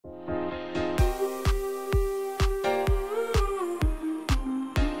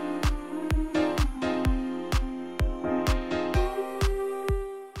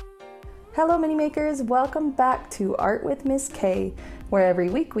Hello mini makers, welcome back to Art with Miss K, where every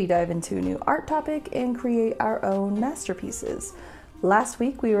week we dive into a new art topic and create our own masterpieces. Last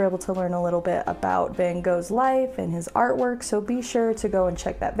week we were able to learn a little bit about Van Gogh's life and his artwork, so be sure to go and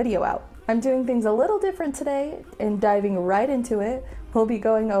check that video out. I'm doing things a little different today and diving right into it. We'll be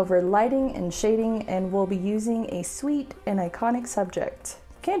going over lighting and shading, and we'll be using a sweet and iconic subject,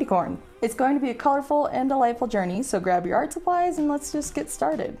 candy corn. It's going to be a colorful and delightful journey, so grab your art supplies and let's just get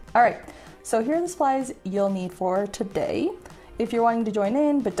started. All right, so here are the supplies you'll need for today. If you're wanting to join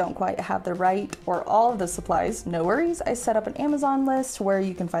in but don't quite have the right or all of the supplies, no worries. I set up an Amazon list where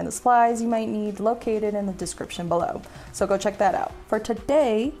you can find the supplies you might need located in the description below. So go check that out. For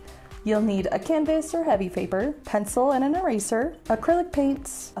today, you'll need a canvas or heavy paper, pencil and an eraser, acrylic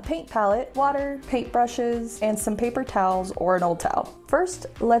paints, a paint palette, water, paint brushes, and some paper towels or an old towel. First,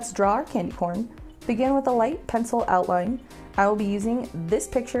 let's draw our candy corn. Begin with a light pencil outline. I will be using this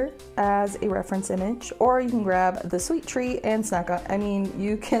picture as a reference image, or you can grab the sweet tree and snack on. I mean,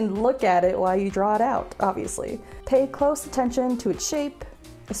 you can look at it while you draw it out, obviously. Pay close attention to its shape,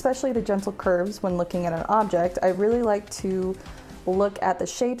 especially the gentle curves when looking at an object. I really like to look at the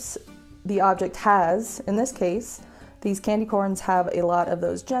shapes the object has. In this case, these candy corns have a lot of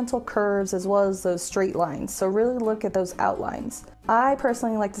those gentle curves as well as those straight lines, so really look at those outlines. I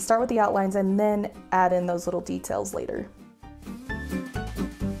personally like to start with the outlines and then add in those little details later.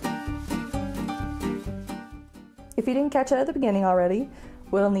 If you didn't catch it at the beginning already,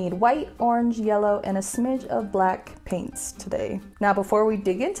 we'll need white, orange, yellow, and a smidge of black paints today. Now, before we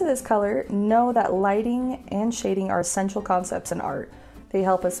dig into this color, know that lighting and shading are essential concepts in art. They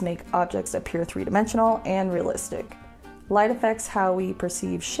help us make objects appear three-dimensional and realistic. Light affects how we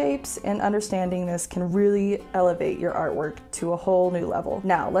perceive shapes, and understanding this can really elevate your artwork to a whole new level.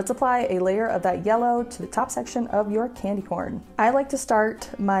 Now, let's apply a layer of that yellow to the top section of your candy corn. I like to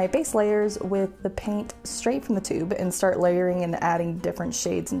start my base layers with the paint straight from the tube and start layering and adding different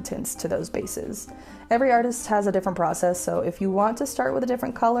shades and tints to those bases. Every artist has a different process, so if you want to start with a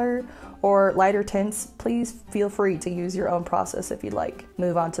different color or lighter tints, please feel free to use your own process if you'd like.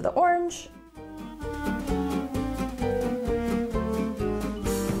 Move on to the orange.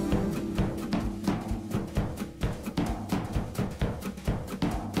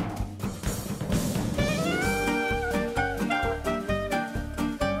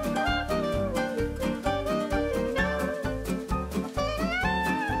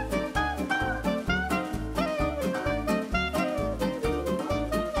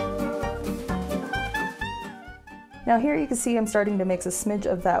 Now here you can see I'm starting to mix a smidge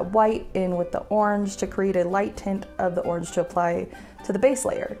of that white in with the orange to create a light tint of the orange to apply to the base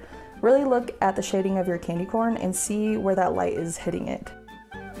layer. Really look at the shading of your candy corn and see where that light is hitting it.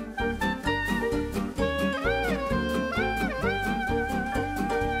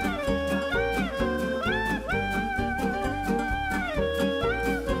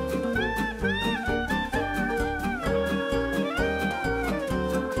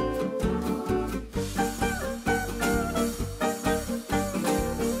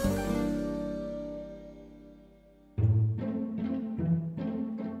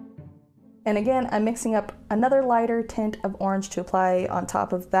 And again, I'm mixing up another lighter tint of orange to apply on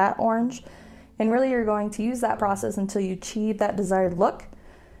top of that orange. And really you're going to use that process until you achieve that desired look.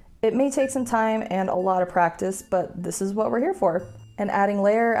 It may take some time and a lot of practice, but this is what we're here for. And adding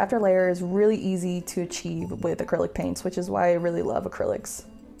layer after layer is really easy to achieve with acrylic paints, which is why I really love acrylics.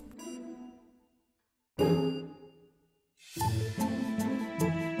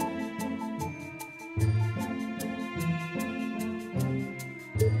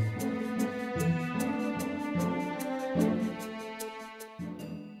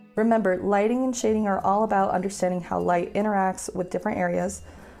 Remember, lighting and shading are all about understanding how light interacts with different areas.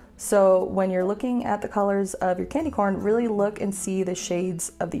 So when you're looking at the colors of your candy corn, really look and see the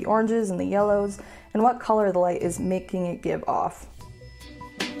shades of the oranges and the yellows and what color the light is making it give off.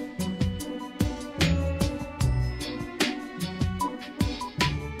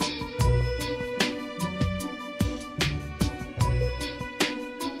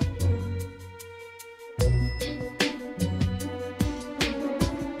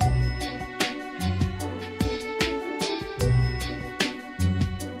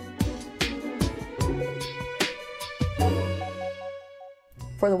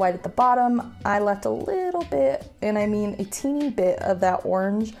 For the white at the bottom, I left a little bit, and I mean a teeny bit of that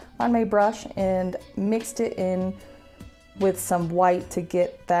orange on my brush and mixed it in with some white to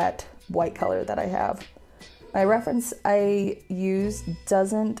get that white color that I have. My reference I used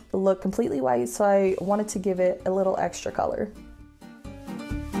doesn't look completely white, so I wanted to give it a little extra color.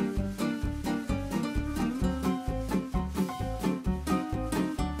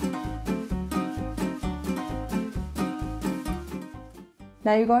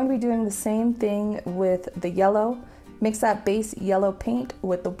 Now you're going to be doing the same thing with the yellow. Mix that base yellow paint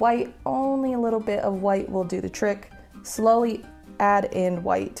with the white. Only a little bit of white will do the trick. Slowly add in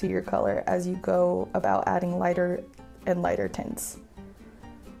white to your color as you go about adding lighter and lighter tints,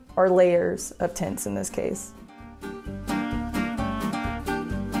 or layers of tints in this case.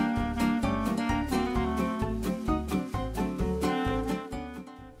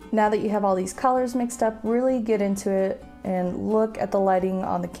 Now that you have all these colors mixed up, really get into it and look at the lighting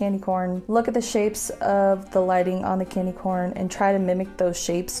on the candy corn. Look at the shapes of the lighting on the candy corn and try to mimic those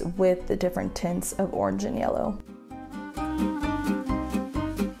shapes with the different tints of orange and yellow.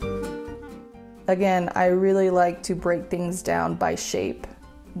 Again, I really like to break things down by shape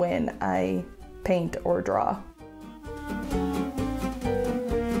when I paint or draw.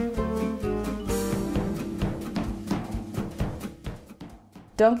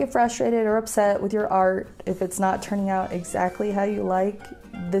 Don't get frustrated or upset with your art if it's not turning out exactly how you like.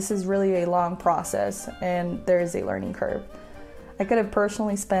 This is really a long process and there is a learning curve. I could have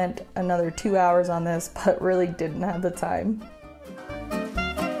personally spent another 2 hours on this, but really didn't have the time.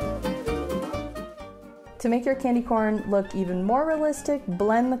 To make your candy corn look even more realistic,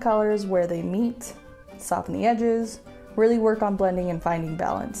 blend the colors where they meet, soften the edges, really work on blending and finding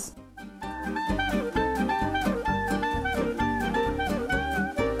balance.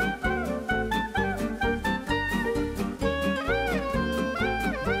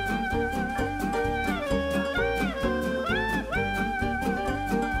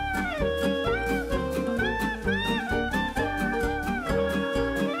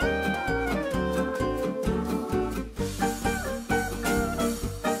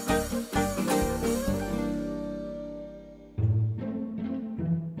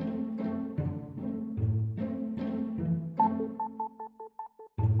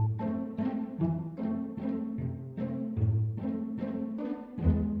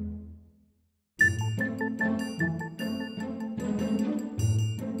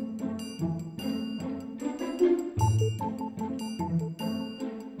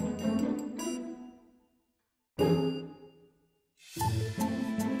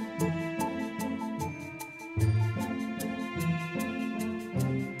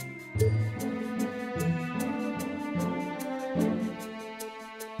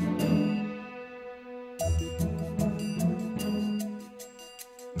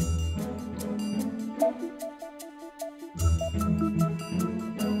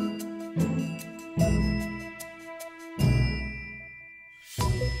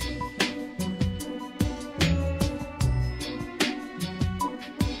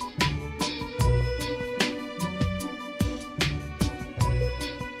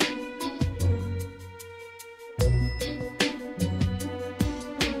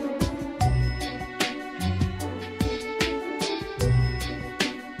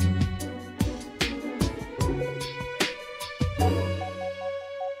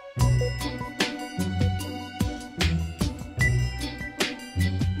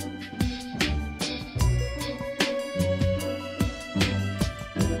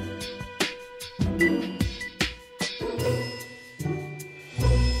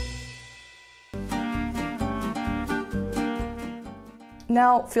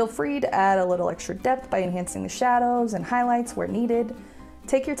 Now, feel free to add a little extra depth by enhancing the shadows and highlights where needed.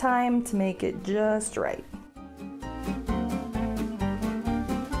 Take your time to make it just right.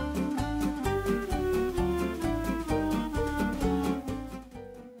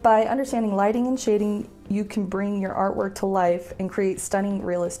 By understanding lighting and shading, you can bring your artwork to life and create stunning,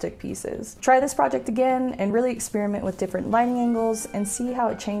 realistic pieces. Try this project again and really experiment with different lighting angles and see how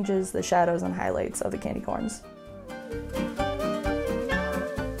it changes the shadows and highlights of the candy corns.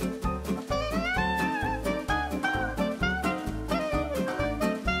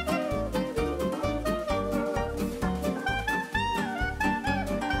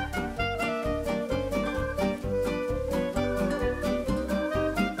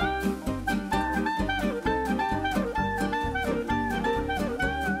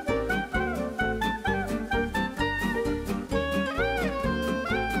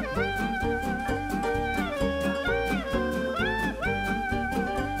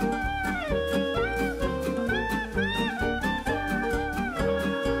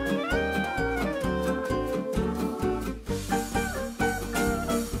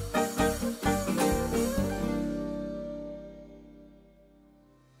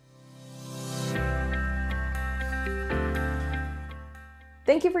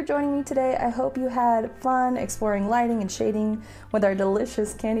 Thank you for joining me today. I hope you had fun exploring lighting and shading with our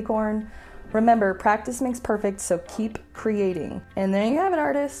delicious candy corn. Remember, practice makes perfect, so keep creating. And there you have it,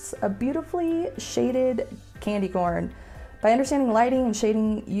 artists, a beautifully shaded candy corn. By understanding lighting and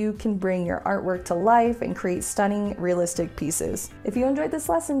shading, you can bring your artwork to life and create stunning, realistic pieces. If you enjoyed this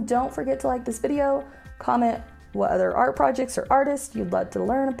lesson, don't forget to like this video, comment what other art projects or artists you'd love to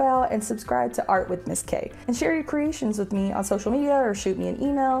learn about, and subscribe to Art with Miss K. And share your creations with me on social media or shoot me an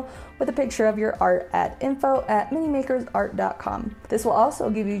email with a picture of your art at info@minimakersart.com. This will also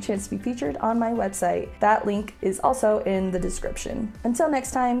give you a chance to be featured on my website. That link is also in the description. Until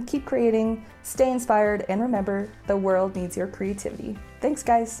next time, keep creating, stay inspired, and remember, the world needs your creativity. Thanks,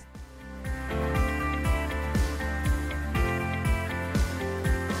 guys.